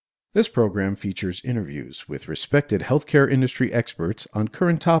This program features interviews with respected healthcare industry experts on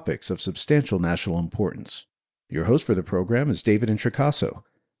current topics of substantial national importance. Your host for the program is David Intricasso,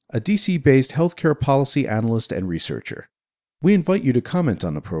 a DC-based healthcare policy analyst and researcher. We invite you to comment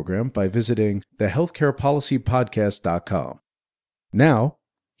on the program by visiting thehealthcarepolicypodcast.com. Now,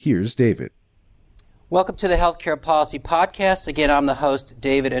 here's David. Welcome to the Healthcare Policy Podcast. Again, I'm the host,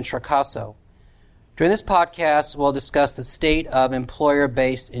 David Intricasso. During this podcast, we'll discuss the state of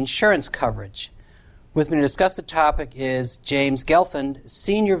employer-based insurance coverage. With me to discuss the topic is James Gelfand,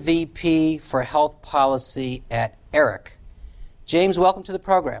 Senior VP for Health Policy at ERIC. James, welcome to the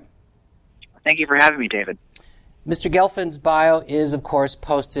program. Thank you for having me, David. Mr. Gelfand's bio is, of course,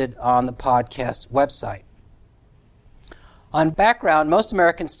 posted on the podcast website. On background, most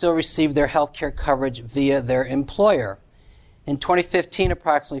Americans still receive their health care coverage via their employer. In 2015,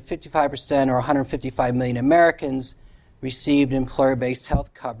 approximately 55% or 155 million Americans received employer-based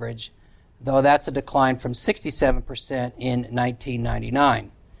health coverage, though that's a decline from 67% in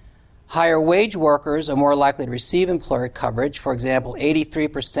 1999. Higher wage workers are more likely to receive employer coverage. For example,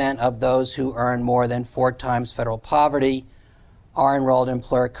 83% of those who earn more than 4 times federal poverty are enrolled in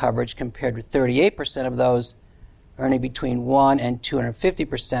employer coverage, compared with 38% of those earning between 1 and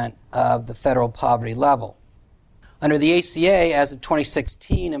 250% of the federal poverty level. Under the ACA, as of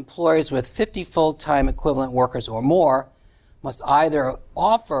 2016, employers with 50 full-time equivalent workers or more must either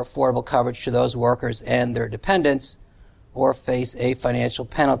offer affordable coverage to those workers and their dependents or face a financial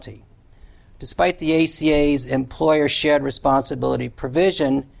penalty. Despite the ACA's employer shared responsibility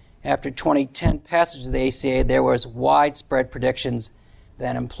provision, after 2010 passage of the ACA, there was widespread predictions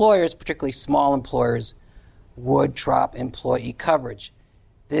that employers, particularly small employers, would drop employee coverage.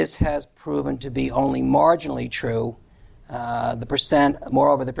 This has proven to be only marginally true.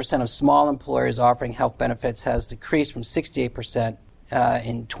 Moreover, the percent of small employers offering health benefits has decreased from 68%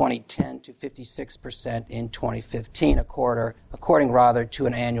 in 2010 to 56% in 2015, according to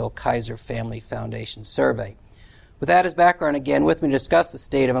an annual Kaiser Family Foundation survey. With that as background, again, with me to discuss the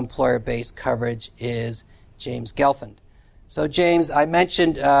state of employer-based coverage is James Gelfand. So, James, I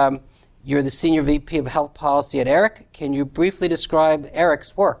mentioned you're the Senior VP of Health Policy at ERIC. Can you briefly describe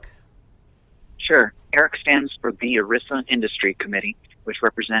ERIC's work? Sure. ERIC stands for the ERISA Industry Committee, which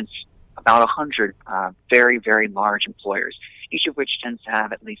represents about 100 very, very large employers, each of which tends to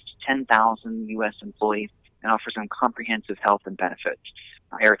have at least 10,000 U.S. employees and offers them comprehensive health and benefits.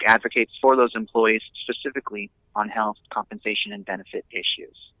 ERIC advocates for those employees specifically on health, compensation, and benefit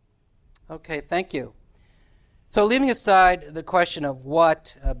issues. Okay, thank you. So leaving aside the question of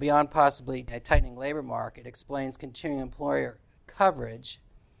what, beyond possibly a tightening labor market, explains continuing employer coverage,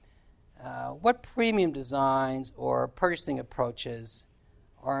 what premium designs or purchasing approaches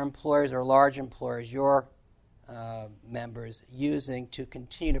are employers or large employers, your members, using to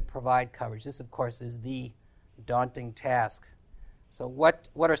continue to provide coverage? This, of course, is the daunting task. So what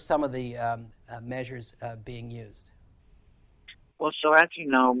are some of the measures being used? Well, so as you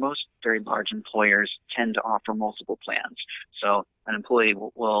know, most very large employers tend to offer multiple plans. So an employee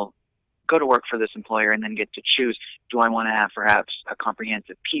will go to work for this employer and then get to choose, do I want to have perhaps a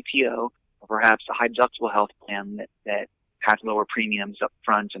comprehensive PPO or perhaps a high deductible health plan that has lower premiums up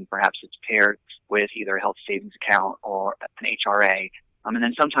front, and perhaps it's paired with either a health savings account or an HRA. And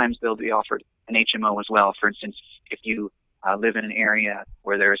then sometimes they'll be offered an HMO as well. For instance, if you live in an area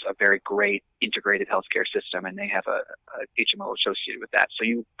where there's a very great integrated healthcare system and they have a HMO associated with that. So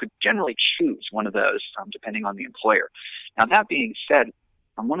you could generally choose one of those depending on the employer. Now, that being said,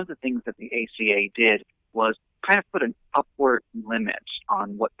 one of the things that the ACA did was kind of put an upward limit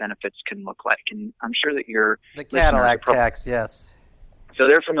on what benefits can look like. And I'm sure that you're... The Cadillac tax, yes. So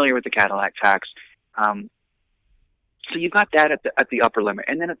they're familiar with the Cadillac tax. So you've got that at the upper limit.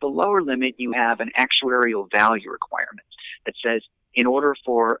 And then at the lower limit, you have an actuarial value requirement that says in order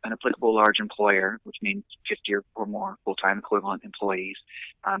for an applicable large employer, which means 50 or more full-time equivalent employees,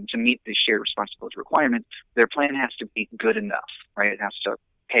 to meet the shared responsibility requirement, their plan has to be good enough, right? It has to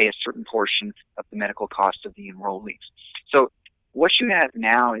pay a certain portion of the medical cost of the enrollees. So what you have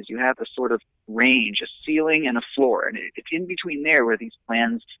now is you have a sort of range, a ceiling and a floor, and it's in between there where these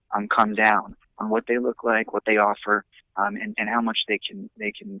plans come down on what they look like, what they offer, and how much they can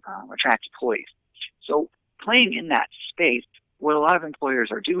attract employees. So playing in that space, what a lot of employers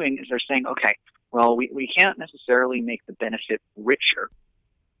are doing is they're saying, okay, well, we can't necessarily make the benefit richer,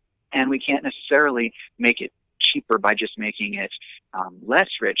 and we can't necessarily make it cheaper by just making it less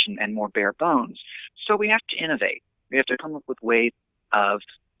rich and more bare bones. So we have to innovate. We have to come up with ways of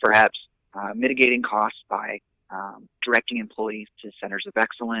perhaps mitigating costs by directing employees to centers of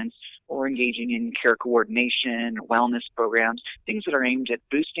excellence, or engaging in care coordination, wellness programs, things that are aimed at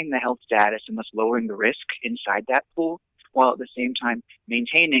boosting the health status and thus lowering the risk inside that pool, while at the same time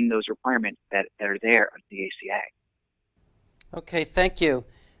maintaining those requirements that are there under the ACA. Okay, thank you.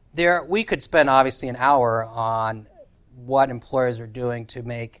 We could spend obviously an hour on what employers are doing to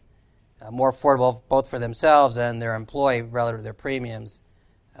make more affordable both for themselves and their employee relative to their premiums.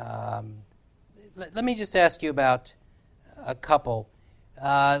 Let me just ask you about a couple.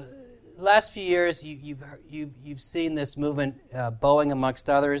 Last few years, you've seen this movement. Boeing, amongst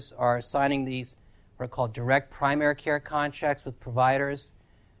others, are signing these what are called direct primary care contracts with providers.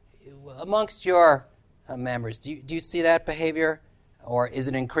 Amongst your members, do you see that behavior, or is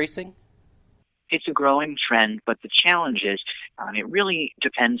it increasing? It's a growing trend, but the challenge is it really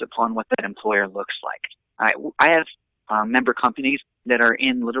depends upon what that employer looks like. I have member companies that are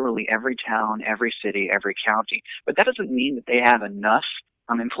in literally every town, every city, every county, but that doesn't mean that they have enough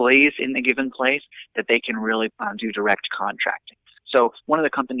employees in a given place that they can really do direct contracting. So one of the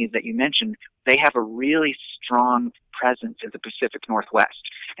companies that you mentioned, they have a really strong presence in the Pacific Northwest,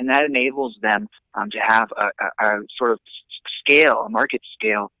 and that enables them to have a sort of scale, a market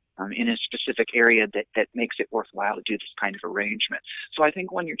scale, in a specific area that makes it worthwhile to do this kind of arrangement. So I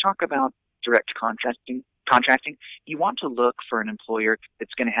think when you talk about direct contracting, you want to look for an employer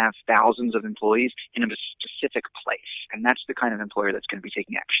that's going to have thousands of employees in a specific place, and that's the kind of employer that's going to be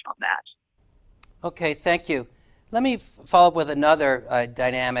taking action on that. Okay, thank you. Let me follow up with another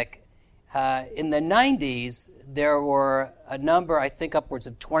dynamic. In the 90s, there were a number, I think upwards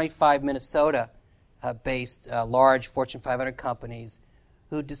of 25 Minnesota-based large Fortune 500 companies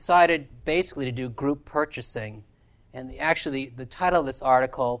who decided basically to do group purchasing. And the title of this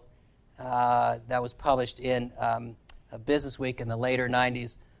article that was published in Business Week in the later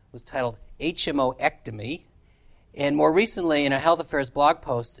 90s was titled HMO-ectomy. And more recently, in a Health Affairs blog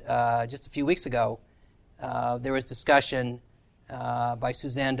post just a few weeks ago, there was discussion by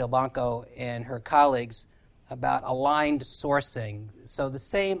Suzanne Delbanco and her colleagues about aligned sourcing. So the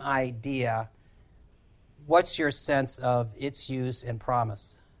same idea. What's your sense of its use and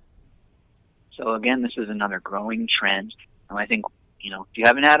promise? So again, this is another growing trend. I think, if you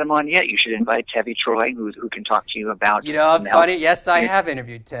haven't had him on yet, you should invite Tevi Troy, who can talk to you about... funny. Yes, I have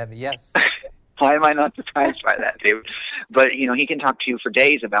interviewed Tevi, yes. Why am I not surprised by that, David? But, he can talk to you for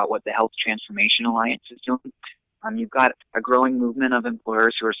days about what the Health Transformation Alliance is doing. You've got a growing movement of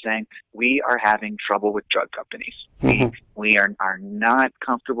employers who are saying, we are having trouble with drug companies. Mm-hmm. We are not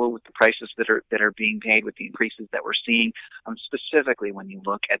comfortable with the prices that are being paid, with the increases that we're seeing, specifically when you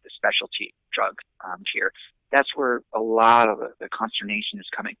look at the specialty drug tier. That's where a lot of the consternation is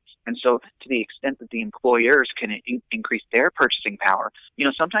coming. And so to the extent that the employers can increase their purchasing power,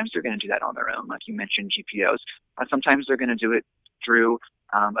 sometimes they're going to do that on their own, like you mentioned, GPOs. Sometimes they're going to do it through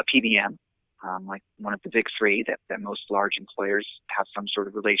a PBM. Like one of the big three that most large employers have some sort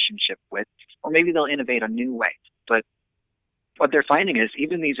of relationship with, or maybe they'll innovate a new way. But what they're finding is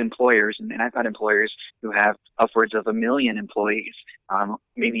even these employers, and I've got employers who have upwards of 1 million employees,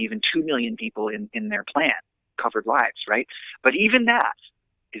 maybe even 2 million people in their plan, covered lives, right? But even that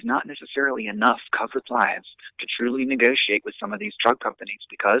is not necessarily enough covered lives to truly negotiate with some of these drug companies,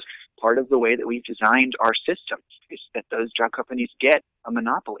 because part of the way that we've designed our systems is that those drug companies get a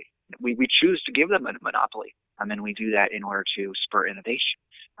monopoly. We choose to give them a monopoly, and we do that in order to spur innovation.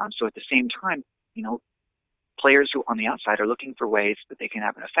 So at the same time, players who on the outside are looking for ways that they can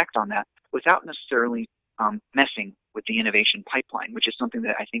have an effect on that without necessarily messing with the innovation pipeline, which is something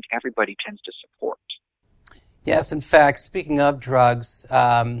that I think everybody tends to support. Yes, in fact, speaking of drugs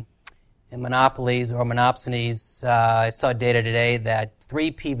and monopolies or monopsonies, I saw data today that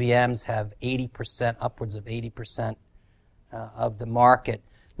 3 PBMs have 80%, upwards of 80% of the market.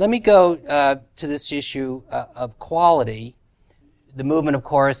 Let me go to this issue of quality. The movement, of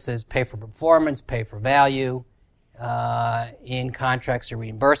course, is pay for performance, pay for value, in contracts or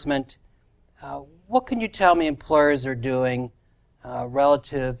reimbursement. What can you tell me employers are doing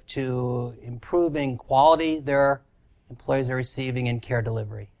relative to improving quality their employees are receiving in care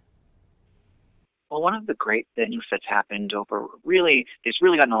delivery? Well, one of the great things that's happened it's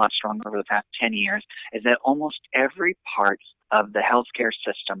really gotten a lot stronger over the past 10 years, is that almost every part of the healthcare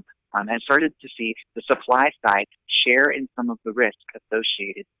system has started to see the supply side share in some of the risk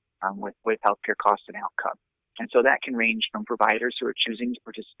associated with healthcare costs and outcomes. And so that can range from providers who are choosing to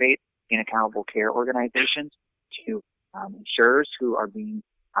participate in accountable care organizations to insurers who are being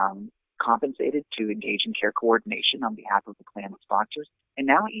compensated to engage in care coordination on behalf of the plan sponsors, and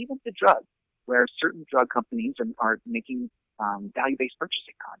now even to drugs, where certain drug companies are making value-based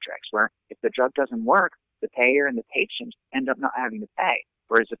purchasing contracts, where if the drug doesn't work, the payer and the patient end up not having to pay.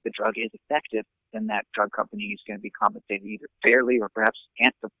 Whereas if the drug is effective, then that drug company is going to be compensated either fairly or perhaps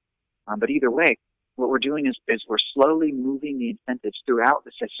handsomely. But either way, what we're doing is we're slowly moving the incentives throughout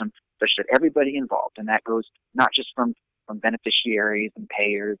the system such that everybody involved, and that goes not just from beneficiaries and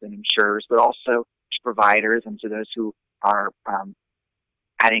payers and insurers, but also to providers and to those who are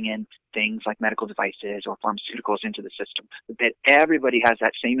adding in things like medical devices or pharmaceuticals into the system, that everybody has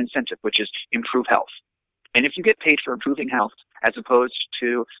that same incentive, which is improve health. And if you get paid for improving health as opposed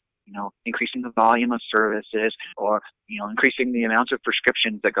to, increasing the volume of services or, increasing the amount of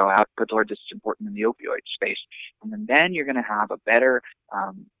prescriptions that go out, good Lord, this is important in the opioid space. And then you're going to have a better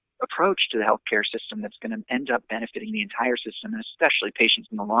approach to the healthcare system that's going to end up benefiting the entire system, and especially patients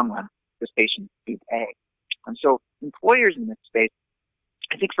in the long run, because patients do pay. And so employers in this space,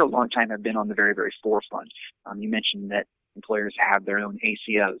 I think for a long time have been on the very, very forefront. You mentioned that employers have their own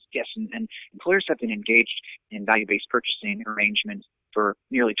ACOs. Yes, and employers have been engaged in value-based purchasing arrangements for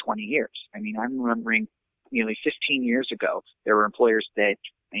nearly 20 years. I mean, I'm remembering nearly 15 years ago, there were employers that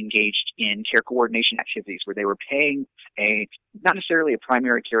engaged in care coordination activities where they were paying not necessarily a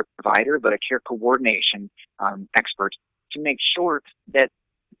primary care provider, but a care coordination expert to make sure that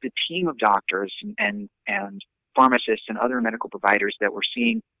the team of doctors and pharmacists and other medical providers that were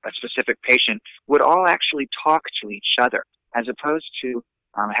seeing a specific patient would all actually talk to each other, as opposed to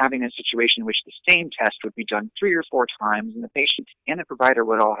having a situation in which the same test would be done 3 or 4 times, and the patient and the provider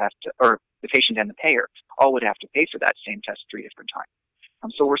would all have to, or the patient and the payer all would have to pay for that same test 3 different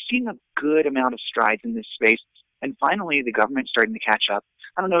times. So we're seeing a good amount of strides in this space. And finally, the government's starting to catch up.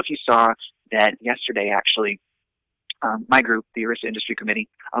 I don't know if you saw that yesterday, actually, my group, the ERISA Industry Committee,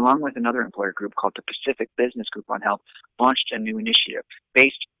 along with another employer group called the Pacific Business Group on Health, launched a new initiative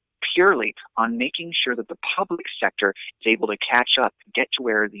based purely on making sure that the public sector is able to catch up and get to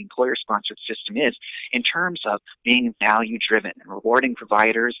where the employer-sponsored system is in terms of being value-driven and rewarding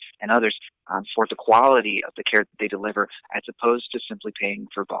providers and others for the quality of the care that they deliver, as opposed to simply paying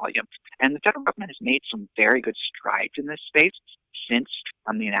for volume. And the federal government has made some very good strides in this space since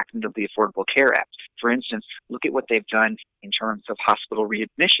the enactment of the Affordable Care Act. For instance, look at what they've done in terms of hospital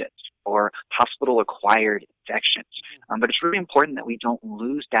readmissions or hospital-acquired infections. But it's really important that we don't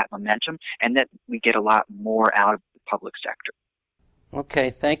lose that momentum and that we get a lot more out of the public sector. Okay,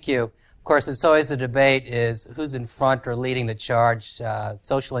 thank you. Of course, it's always a debate is who's in front or leading the charge,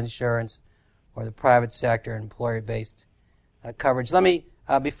 social insurance or the private sector, employer-based coverage. Let me,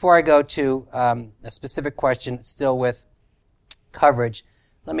 before I go to a specific question still with coverage,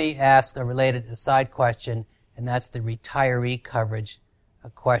 let me ask a related aside question, and that's the retiree coverage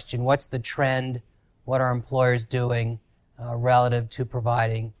question. What's the trend? What are employers doing relative to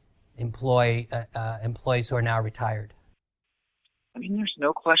providing employees who are now retired? I mean, there's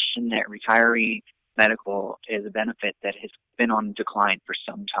no question that retiree medical is a benefit that has been on decline for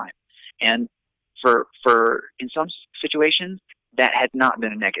some time. And for in some situations, that had not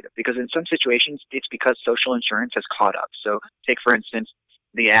been a negative, because in some situations, it's because social insurance has caught up. So take, for instance,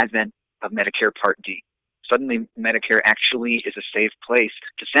 the advent of Medicare Part D. Suddenly, Medicare actually is a safe place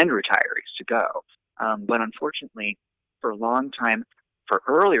to send retirees to go. But unfortunately, for a long time, for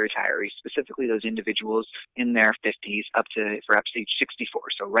early retirees, specifically those individuals in their 50s up to perhaps age 64,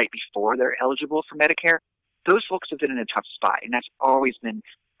 so right before they're eligible for Medicare, those folks have been in a tough spot. And that's always been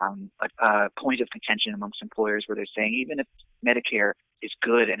a point of contention amongst employers, where they're saying even if Medicare is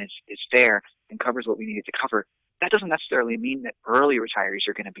good and is fair and covers what we need it to cover, that doesn't necessarily mean that early retirees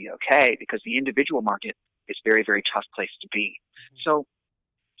are going to be okay, because the individual market is a very, very tough place to be. So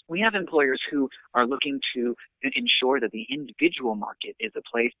we have employers who are looking to ensure that the individual market is a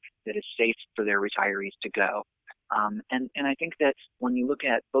place that is safe for their retirees to go. And I think that when you look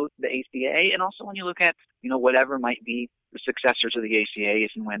at both the ACA and also when you look at, whatever might be the successor to the ACA,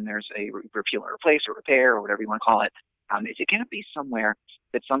 if and when there's a repeal or replace or repair or whatever you want to call it, is it going to be somewhere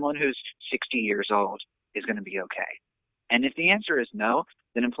that someone who's 60 years old is going to be okay? And if the answer is no,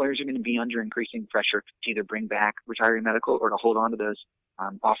 then employers are going to be under increasing pressure to either bring back retiree medical or to hold on to those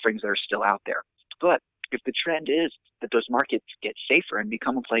offerings that are still out there. But if the trend is that those markets get safer and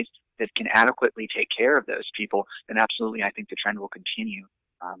become a place that can adequately take care of those people, then absolutely I think the trend will continue,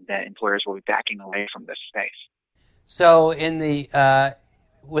 that employers will be backing away from this space. So in the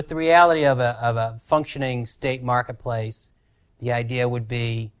with the reality of a functioning state marketplace, the idea would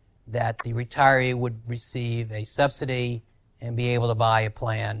be that the retiree would receive a subsidy and be able to buy a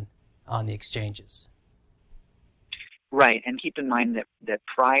plan on the exchanges. Right, and keep in mind that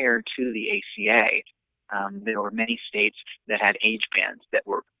prior to the ACA, there were many states that had age bands that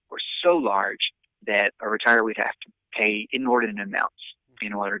were so large that a retiree would have to pay inordinate amounts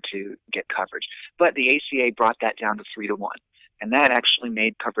in order to get coverage. But the ACA brought that down to 3-to-1. And that actually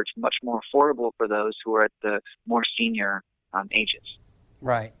made coverage much more affordable for those who are at the more senior ages.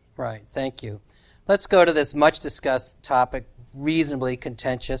 Right. Thank you. Let's go to this much discussed topic, reasonably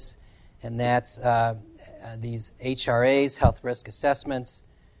contentious, and that's these HRAs, health risk assessments.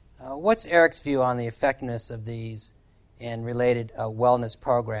 What's Eric's view on the effectiveness of these and related wellness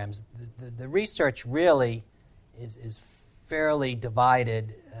programs? The research really is fairly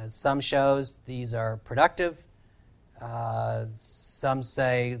divided. Some shows these are productive. Some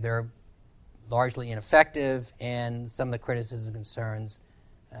say they're largely ineffective, and some of the criticism concerns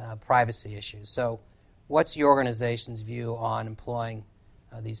privacy issues. So what's your organization's view on employing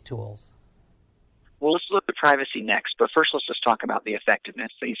these tools? Well, let's look at privacy next, but first let's just talk about the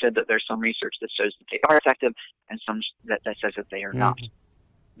effectiveness. So you said that there's some research that shows that they are effective and some that says that they are not.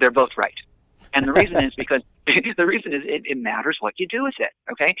 They're both right. And the reason is because it matters what you do with it,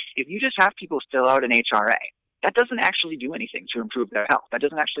 okay? If you just have people fill out an HRA, that doesn't actually do anything to improve their health. That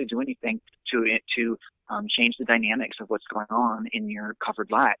doesn't actually do anything to change the dynamics of what's going on in your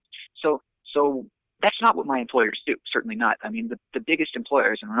covered lives. So that's not what my employers do, certainly not. I mean, the biggest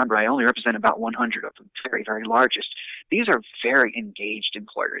employers, and remember, I only represent about 100 of the very, very largest, these are very engaged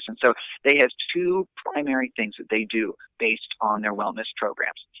employers. And so they have two primary things that they do based on their wellness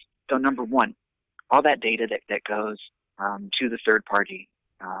programs. So number one, all that data that goes to the third-party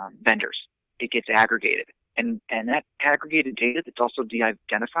vendors, it gets aggregated. And that aggregated data that's also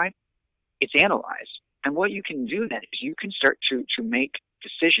de-identified, it's analyzed. And what you can do then is you can start to make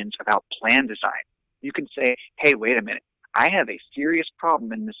decisions about plan design. You can say, hey, wait a minute, I have a serious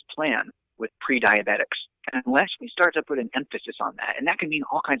problem in this plan with pre-diabetics. And unless we start to put an emphasis on that, and that can mean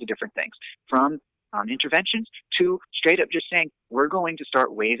all kinds of different things, from interventions to straight up just saying, we're going to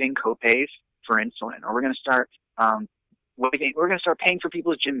start waiving copays for insulin, or we're going to start paying for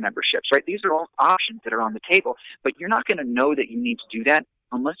people's gym memberships, right? These are all options that are on the table, but you're not going to know that you need to do that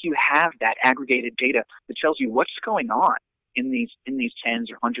unless you have that aggregated data that tells you what's going on in these tens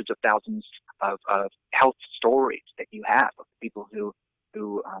or hundreds of thousands of health stories that you have of people who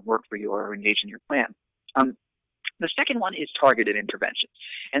work for you or are engaged in your plan. The second one is targeted interventions,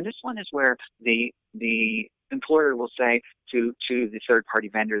 and this one is where the employer will say to the third-party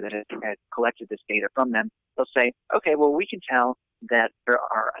vendor that has collected this data from them, they'll say, okay, well, we can tell that there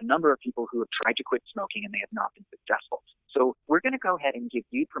are a number of people who have tried to quit smoking and they have not been successful. So we're going to go ahead and give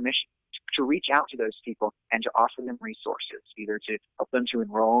you permission to reach out to those people and to offer them resources, either to help them to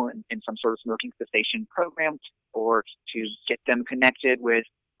enroll in some sort of smoking cessation program or to get them connected with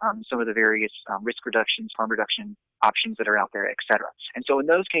some of the various risk reductions, harm reduction options that are out there, et cetera. And so in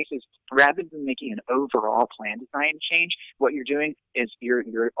those cases, rather than making an overall plan design change, what you're doing is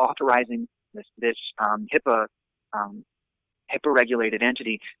you're authorizing this HIPAA-regulated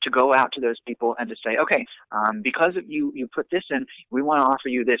entity to go out to those people and to say, okay, because of you put this in, we want to offer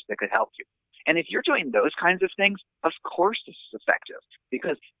you this that could help you. And if you're doing those kinds of things, of course this is effective,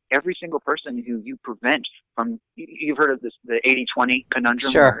 because every single person who you prevent from, you've heard of this, the 80-20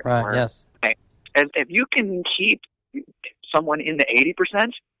 conundrum? Sure, right, yes. Okay, if you can keep someone in the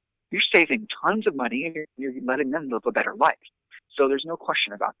 80%, you're saving tons of money and you're letting them live a better life. So there's no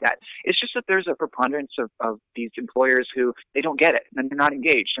question about that. It's just that there's a preponderance of these employers who they don't get it and they're not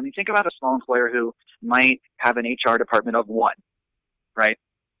engaged. I mean, think about a small employer who might have an HR department of one, right?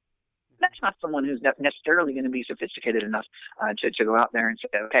 That's not someone who's necessarily going to be sophisticated enough to go out there and say,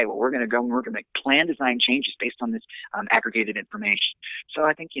 okay, well, we're going to go and we're going to make plan design changes based on this aggregated information. So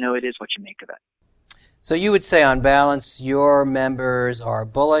I think, it is what you make of it. So you would say, on balance, your members are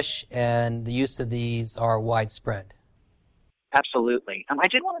bullish and the use of these are widespread. Absolutely. I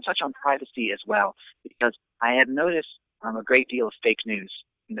did want to touch on privacy as well, because I have noticed a great deal of fake news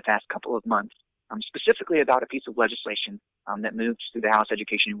in the past couple of months, specifically about a piece of legislation that moved through the House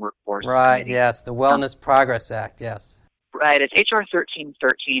Education and Workforce Right, Committee. Yes, the Wellness Progress Act, yes. Right, it's H.R.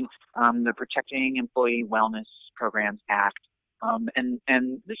 1313, the Protecting Employee Wellness Programs Act. And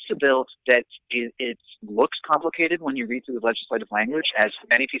this is a bill that it looks complicated when you read through the legislative language, as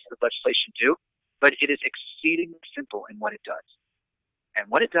many pieces of legislation do, but it is exceedingly simple in what it does. And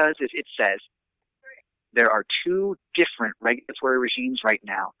what it does is it says there are two different regulatory regimes right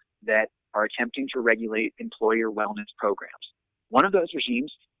now that are attempting to regulate employer wellness programs. One of those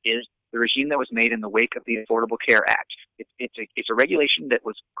regimes is the regime that was made in the wake of the Affordable Care Act. It's a regulation that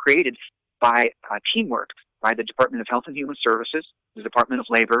was created by teamwork by the Department of Health and Human Services, the Department of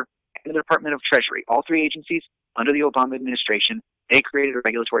Labor, and the Department of Treasury. All three agencies under the Obama administration, they created a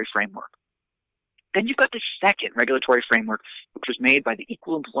regulatory framework. Then you've got the second regulatory framework, which was made by the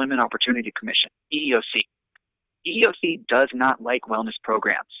Equal Employment Opportunity Commission, EEOC. EEOC does not like wellness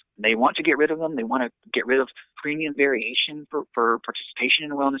programs. They want to get rid of them. They want to get rid of premium variation for participation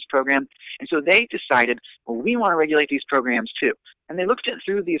in a wellness program. And so they decided, well, we want to regulate these programs too. And they looked at it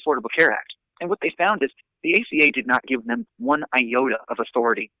through the Affordable Care Act. And what they found is the ACA did not give them one iota of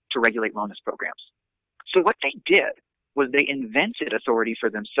authority to regulate wellness programs. So what they did was they invented authority for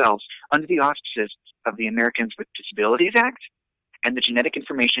themselves under the auspices of the Americans with Disabilities Act and the Genetic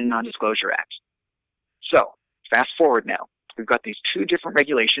Information Non-Disclosure Act. So fast forward now. We've got these two different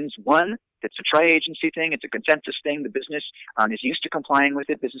regulations. One that's a tri-agency thing. It's a consensus thing. The business is used to complying with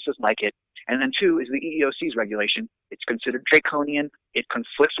it. Businesses like it. And then two is the EEOC's regulation. It's considered draconian. It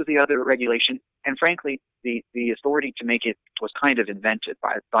conflicts with the other regulation. And frankly, the authority to make it was kind of invented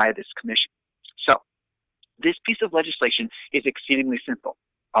by this commission. So this piece of legislation is exceedingly simple.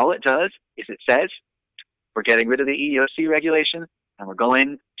 All it does is it says we're getting rid of the EEOC regulation and we're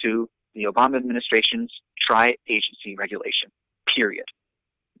going to the Obama administration's tri-agency regulation, period.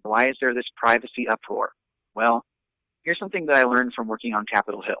 Why is there this privacy uproar? Well, here's something that I learned from working on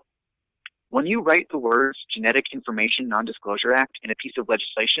Capitol Hill. When you write the words Genetic Information Non-Disclosure Act in a piece of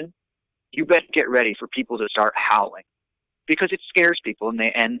legislation, you better get ready for people to start howling because it scares people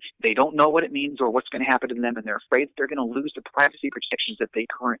and they don't know what it means or what's going to happen to them, and they're afraid that they're going to lose the privacy protections that they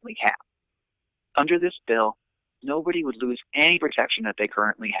currently have. Under this bill, nobody would lose any protection that they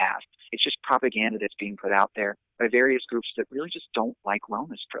currently have. It's just propaganda that's being put out there by various groups that really just don't like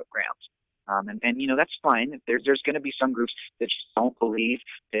wellness programs. And that's fine. There's going to be some groups that just don't believe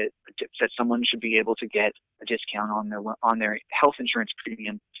that someone should be able to get a discount on their health insurance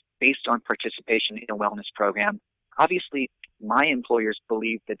premium based on participation in a wellness program. Obviously, my employers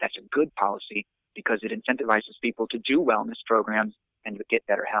believe that that's a good policy because it incentivizes people to do wellness programs and to get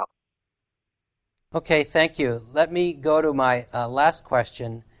better health. Okay, thank you. Let me go to my last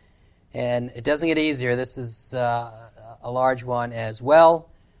question, and it doesn't get easier. This is a large one as well.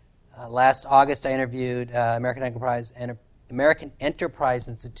 Last August, I interviewed American Enterprise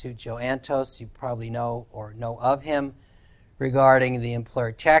Institute Joe Antos. You probably know or know of him regarding the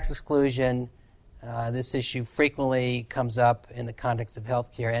employer tax exclusion. This issue frequently comes up in the context of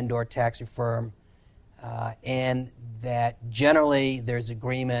healthcare and/or tax reform, and that generally there's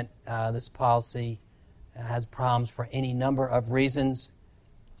agreement. This policy has problems for any number of reasons.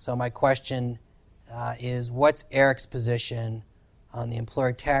 So my question is, what's Eric's position on the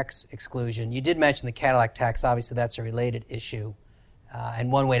employer tax exclusion? You did mention the Cadillac tax. Obviously, that's a related issue.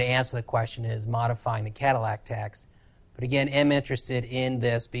 And one way to answer the question is modifying the Cadillac tax. But again, I'm interested in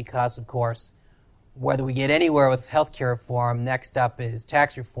this because, of course, whether we get anywhere with healthcare reform, next up is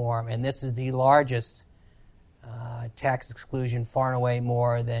tax reform, and this is the largest tax exclusion, far and away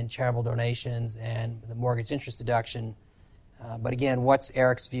more than charitable donations and the mortgage interest deduction. But again, what's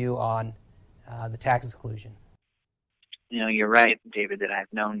Eric's view on the tax exclusion? You're right, David, that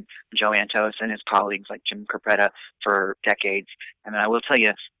I've known Joe Antos and his colleagues like Jim Carpetta for decades. And I will tell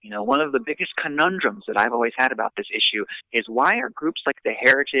you, one of the biggest conundrums that I've always had about this issue is why are groups like the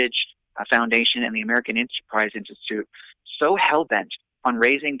Heritage Foundation and the American Enterprise Institute so hell-bent on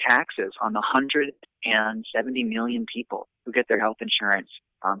raising taxes on the 170 million people who get their health insurance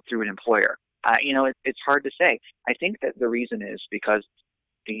through an employer? It's hard to say. I think that the reason is because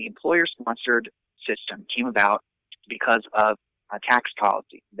the employer-sponsored system came about because of a tax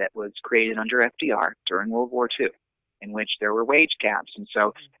policy that was created under FDR during World War II, in which there were wage caps. And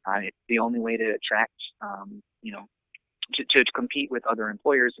so it's the only way to attract, to compete with other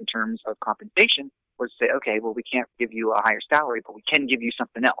employers in terms of compensation was to say, okay, well, we can't give you a higher salary, but we can give you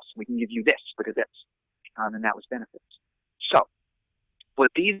something else. We can give you this because this. And that was benefits. So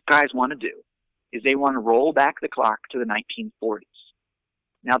what these guys want to do is they want to roll back the clock to the 1940s.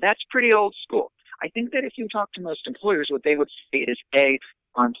 Now, that's pretty old school. I think that if you talk to most employers, what they would say is, A,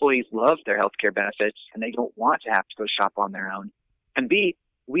 our employees love their health care benefits and they don't want to have to go shop on their own. And B,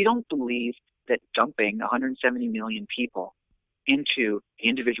 we don't believe that dumping 170 million people into the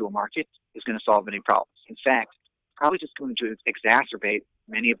individual market is going to solve any problems. In fact, it's probably just going to exacerbate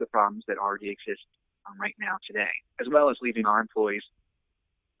many of the problems that already exist right now today, as well as leaving our employees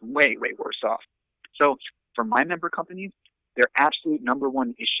way, way worse off. So for my member companies, their absolute number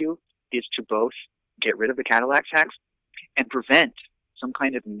one issue is to both get rid of the Cadillac tax and prevent some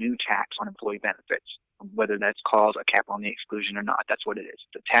kind of new tax on employee benefits, whether that's called a cap on the exclusion or not. That's what it is.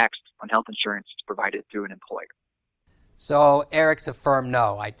 It's a tax on health insurance provided through an employer. So Eric's a firm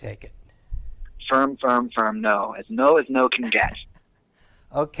no, I take it. Firm no. As no can get.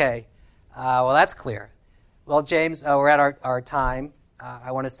 Okay. Well, that's clear. Well, James, we're at our time.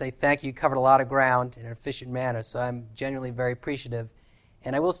 I want to say thank you. You covered a lot of ground in an efficient manner, so I'm genuinely very appreciative.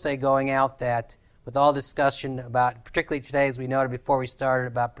 And I will say going out that with all discussion about, particularly today, as we noted before we started,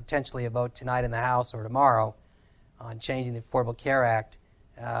 about potentially a vote tonight in the House or tomorrow on changing the Affordable Care Act,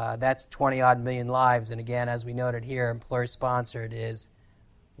 that's 20-odd million lives. And again, as we noted here, employer-sponsored is,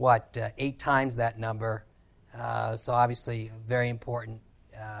 8 times that number. So obviously a very important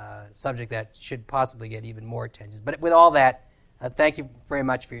subject that should possibly get even more attention. But with all that, thank you very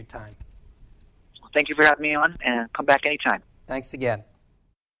much for your time. Thank you for having me on, and come back anytime. Thanks again.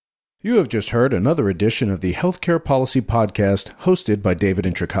 You have just heard another edition of the Healthcare Policy Podcast hosted by David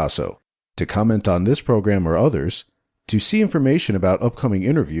Introcaso. To comment on this program or others, to see information about upcoming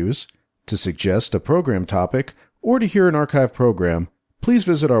interviews, to suggest a program topic, or to hear an archive program, please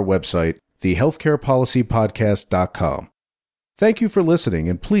visit our website, thehealthcarepolicypodcast.com. Thank you for listening,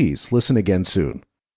 and please listen again soon.